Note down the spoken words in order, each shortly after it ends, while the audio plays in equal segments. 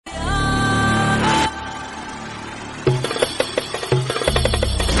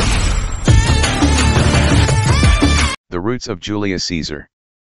Roots of Julius Caesar.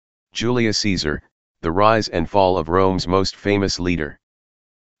 Julius Caesar, the rise and fall of Rome's most famous leader.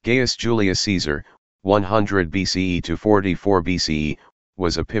 Gaius Julius Caesar, 100 BCE to 44 BCE,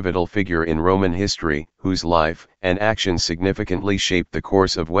 was a pivotal figure in Roman history, whose life and actions significantly shaped the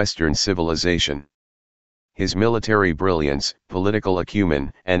course of Western civilization. His military brilliance, political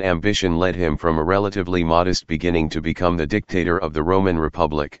acumen, and ambition led him from a relatively modest beginning to become the dictator of the Roman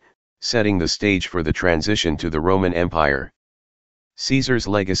Republic, setting the stage for the transition to the Roman Empire. Caesar's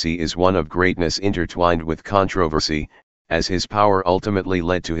legacy is one of greatness intertwined with controversy, as his power ultimately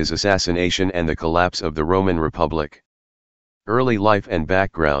led to his assassination and the collapse of the Roman Republic. Early life and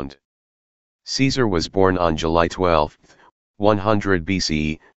background. Caesar was born on July 12, 100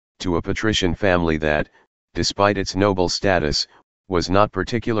 BCE, to a patrician family that, despite its noble status, was not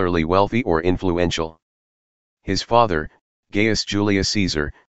particularly wealthy or influential. His father, Gaius Julius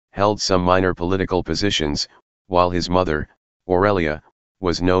Caesar, held some minor political positions, while his mother, Aurelia,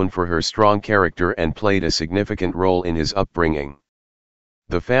 was known for her strong character and played a significant role in his upbringing.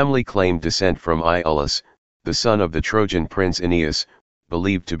 The family claimed descent from Iulus, the son of the Trojan prince Aeneas,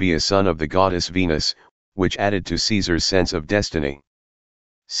 believed to be a son of the goddess Venus, which added to Caesar's sense of destiny.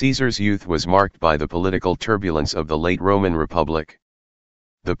 Caesar's youth was marked by the political turbulence of the late Roman Republic.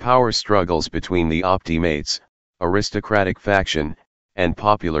 The power struggles between the optimates, aristocratic faction, and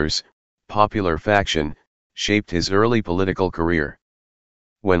populars, popular faction, shaped his early political career.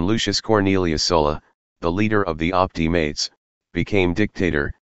 When Lucius Cornelius Sulla, the leader of the optimates, became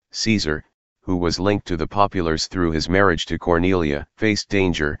dictator, Caesar, who was linked to the populars through his marriage to Cornelia, faced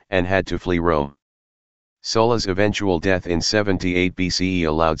danger and had to flee Rome. Sulla's eventual death in 78 BCE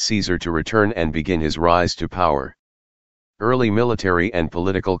allowed Caesar to return and begin his rise to power. Early military and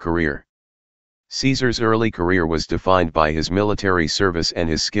political career. Caesar's early career was defined by his military service and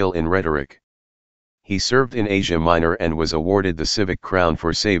his skill in rhetoric. He served in Asia Minor and was awarded the civic crown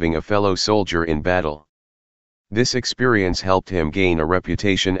for saving a fellow soldier in battle. This experience helped him gain a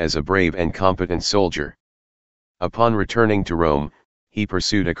reputation as a brave and competent soldier. Upon returning to Rome, he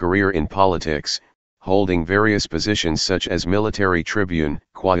pursued a career in politics, holding various positions such as military tribune,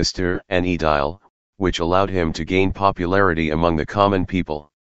 quaestor, and aedile, which allowed him to gain popularity among the common people.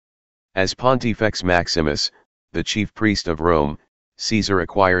 As Pontifex Maximus, the chief priest of Rome, Caesar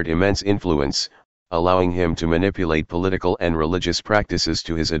acquired immense influence, allowing him to manipulate political and religious practices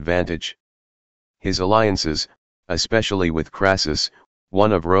to his advantage. His alliances, especially with Crassus,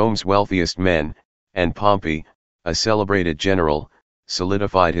 one of Rome's wealthiest men, and Pompey, a celebrated general,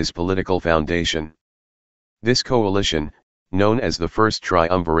 solidified his political foundation. This coalition, known as the First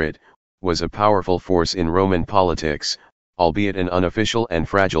Triumvirate, was a powerful force in Roman politics, albeit an unofficial and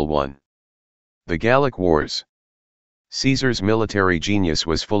fragile one. The Gallic Wars. Caesar's military genius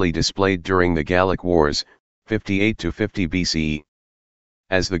was fully displayed during the Gallic Wars, 58 to 50 BCE.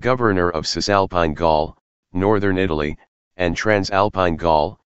 As the governor of Cisalpine Gaul, northern Italy, and Transalpine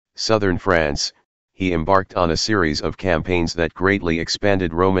Gaul, southern France, he embarked on a series of campaigns that greatly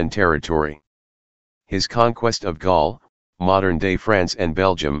expanded Roman territory. His conquest of Gaul, modern-day France and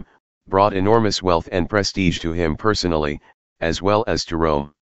Belgium, brought enormous wealth and prestige to him personally, as well as to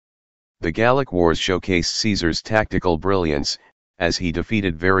Rome. The Gallic Wars showcased Caesar's tactical brilliance, as he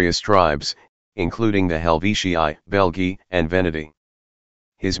defeated various tribes, including the Helvetii, Belgae, and Veneti.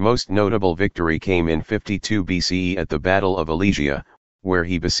 His most notable victory came in 52 BCE at the Battle of Alesia, where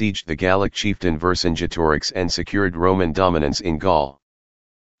he besieged the Gallic chieftain Vercingetorix and secured Roman dominance in Gaul.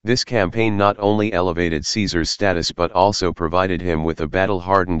 This campaign not only elevated Caesar's status but also provided him with a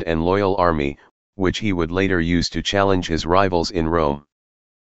battle-hardened and loyal army, which he would later use to challenge his rivals in Rome.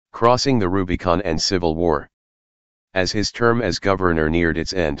 Crossing the Rubicon and Civil War. As his term as governor neared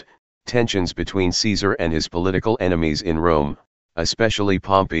its end, tensions between Caesar and his political enemies in Rome, especially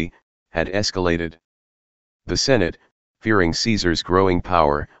Pompey, had escalated. The Senate, fearing Caesar's growing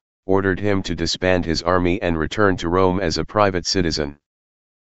power, ordered him to disband his army and return to Rome as a private citizen.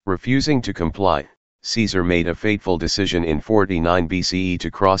 Refusing to comply, Caesar made a fateful decision in 49 BCE to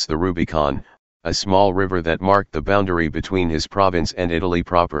cross the Rubicon, a small river that marked the boundary between his province and Italy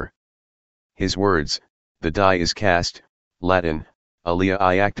proper. His words, "The die is cast," Latin, alia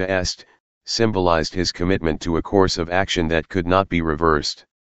iacta est, symbolized his commitment to a course of action that could not be reversed.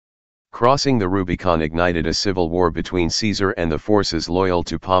 Crossing the Rubicon ignited a civil war between Caesar and the forces loyal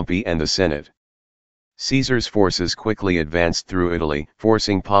to Pompey and the Senate. Caesar's forces quickly advanced through Italy,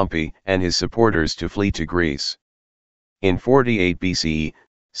 forcing Pompey and his supporters to flee to Greece. In 48 BCE,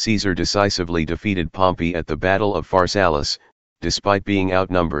 Caesar decisively defeated Pompey at the Battle of Pharsalus, despite being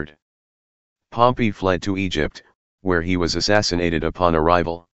outnumbered. Pompey fled to Egypt, where he was assassinated upon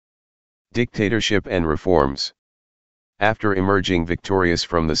arrival. Dictatorship and reforms. After emerging victorious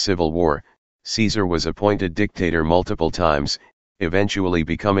from the civil war, Caesar was appointed dictator multiple times, eventually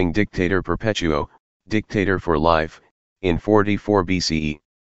becoming Dictator Perpetuo, Dictator for life, in 44 BCE.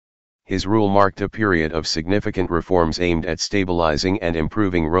 His rule marked a period of significant reforms aimed at stabilizing and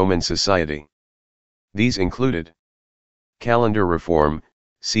improving Roman society. These included calendar reform.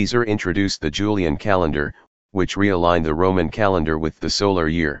 Caesar introduced the Julian calendar, which realigned the Roman calendar with the solar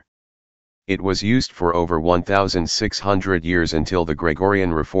year. It was used for over 1,600 years until the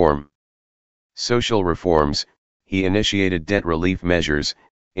Gregorian reform. Social reforms. He initiated debt relief measures,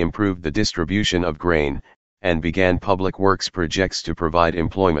 improved the distribution of grain, and began public works projects to provide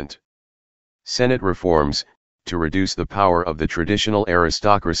employment. Senate reforms. To reduce the power of the traditional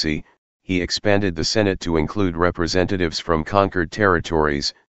aristocracy, he expanded the Senate to include representatives from conquered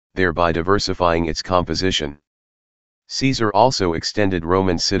territories, thereby diversifying its composition. Caesar also extended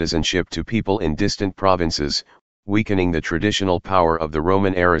Roman citizenship to people in distant provinces, weakening the traditional power of the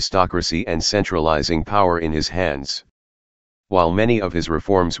Roman aristocracy and centralizing power in his hands. While many of his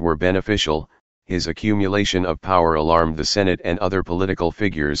reforms were beneficial, his accumulation of power alarmed the Senate and other political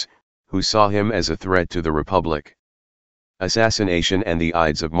figures, who saw him as a threat to the Republic. Assassination and the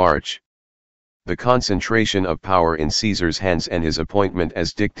Ides of March. The concentration of power in Caesar's hands and his appointment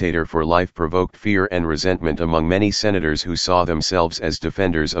as dictator for life provoked fear and resentment among many senators who saw themselves as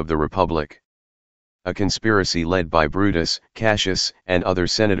defenders of the Republic. A conspiracy led by Brutus, Cassius, and other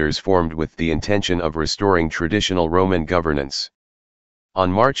senators formed with the intention of restoring traditional Roman governance.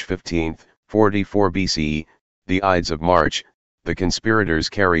 On March 15, 44 BCE, the Ides of March, the conspirators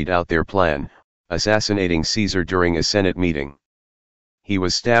carried out their plan, assassinating Caesar during a Senate meeting. He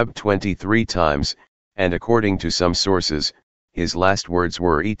was stabbed 23 times, and according to some sources, his last words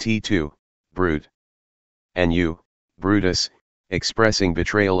were "Et tu, Brute? And you, Brutus," expressing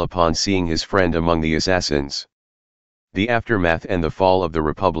betrayal upon seeing his friend among the assassins. The aftermath and the fall of the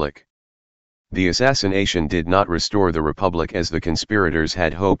Republic. The assassination did not restore the Republic as the conspirators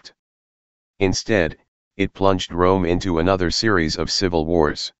had hoped. Instead, it plunged Rome into another series of civil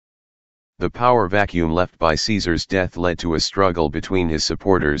wars. The power vacuum left by Caesar's death led to a struggle between his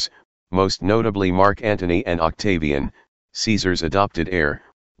supporters, most notably Mark Antony and Octavian, Caesar's adopted heir,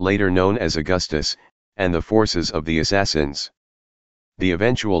 later known as Augustus, and the forces of the assassins. The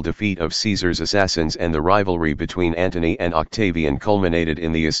eventual defeat of Caesar's assassins and the rivalry between Antony and Octavian culminated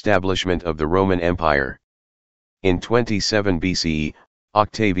in the establishment of the Roman Empire. In 27 BCE,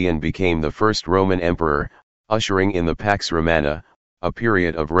 Octavian became the first Roman emperor, ushering in the Pax Romana, a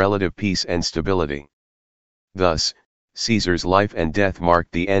period of relative peace and stability. Thus, Caesar's life and death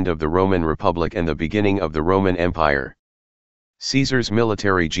marked the end of the Roman Republic and the beginning of the Roman Empire. Caesar's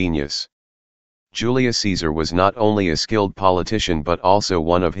military genius. Julius Caesar was not only a skilled politician but also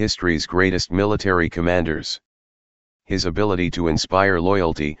one of history's greatest military commanders. His ability to inspire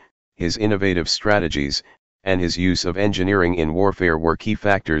loyalty, his innovative strategies, and his use of engineering in warfare were key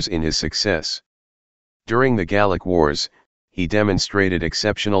factors in his success. During the Gallic Wars, he demonstrated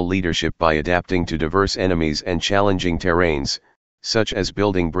exceptional leadership by adapting to diverse enemies and challenging terrains, such as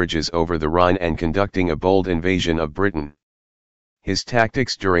building bridges over the Rhine and conducting a bold invasion of Britain. His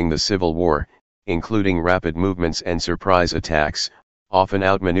tactics during the Civil War, including rapid movements and surprise attacks, often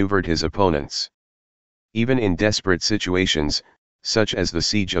outmaneuvered his opponents. Even in desperate situations, such as the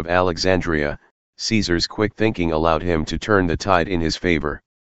siege of Alexandria, Caesar's quick thinking allowed him to turn the tide in his favor.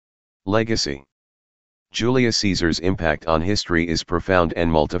 Legacy. Julius Caesar's impact on history is profound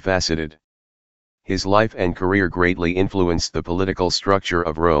and multifaceted. His life and career greatly influenced the political structure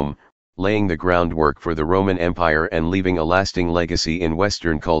of Rome, laying the groundwork for the Roman Empire and leaving a lasting legacy in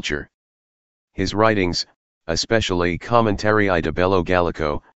Western culture. His writings, especially Commentarii de Bello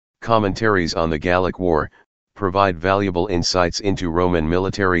Gallico, commentaries on the Gallic War, provide valuable insights into Roman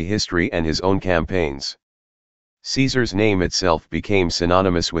military history and his own campaigns. Caesar's name itself became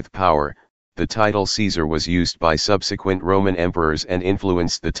synonymous with power. The title Caesar was used by subsequent Roman emperors and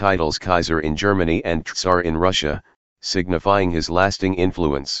influenced the titles Kaiser in Germany and Tsar in Russia, signifying his lasting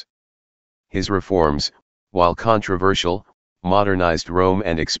influence. His reforms, while controversial, modernized Rome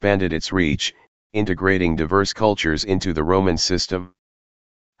and expanded its reach, integrating diverse cultures into the Roman system.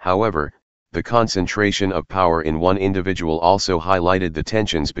 However, the concentration of power in one individual also highlighted the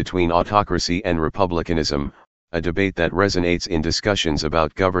tensions between autocracy and republicanism, a debate that resonates in discussions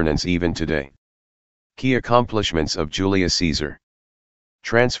about governance even today. Key accomplishments of Julius Caesar.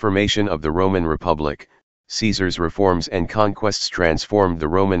 Transformation of the Roman Republic. Caesar's reforms and conquests transformed the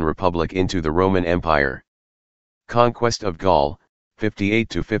Roman Republic into the Roman Empire. Conquest of Gaul. 58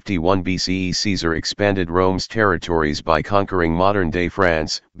 to 51 BCE. Caesar expanded Rome's territories by conquering modern-day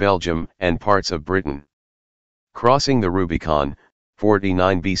France, Belgium, and parts of Britain. Crossing the Rubicon,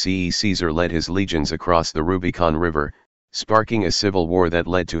 49 BCE, Caesar led his legions across the Rubicon River, sparking a civil war that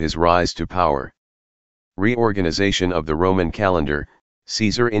led to his rise to power. Reorganization of the Roman calendar,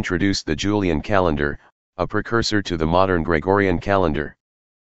 Caesar introduced the Julian calendar, a precursor to the modern Gregorian calendar.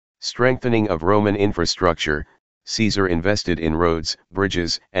 Strengthening of Roman infrastructure, Caesar invested in roads,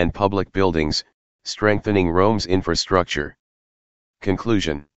 bridges, and public buildings, strengthening Rome's infrastructure.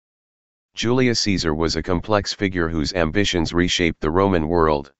 Conclusion. Julius Caesar was a complex figure whose ambitions reshaped the Roman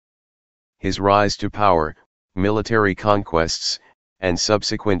world. His rise to power, military conquests, and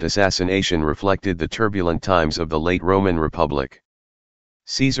subsequent assassination reflected the turbulent times of the late Roman Republic.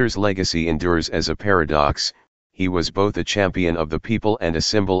 Caesar's legacy endures as a paradox. He was both a champion of the people and a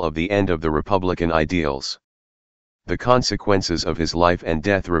symbol of the end of the republican ideals. The consequences of his life and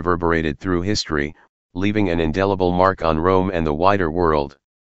death reverberated through history, leaving an indelible mark on Rome and the wider world.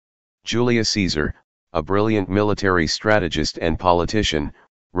 Julius Caesar, a brilliant military strategist and politician,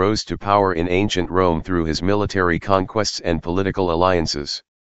 rose to power in ancient Rome through his military conquests and political alliances.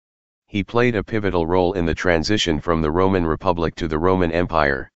 He played a pivotal role in the transition from the Roman Republic to the Roman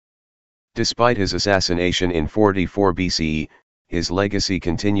Empire. Despite his assassination in 44 BCE, his legacy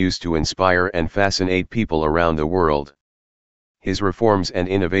continues to inspire and fascinate people around the world. His reforms and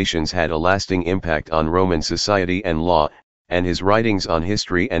innovations had a lasting impact on Roman society and law, and his writings on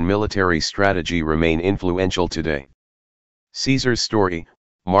history and military strategy remain influential today. Caesar's story,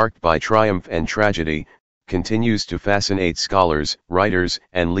 marked by triumph and tragedy, continues to fascinate scholars, writers,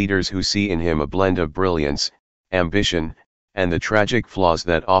 and leaders who see in him a blend of brilliance, ambition, and the tragic flaws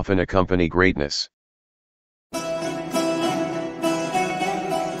that often accompany greatness.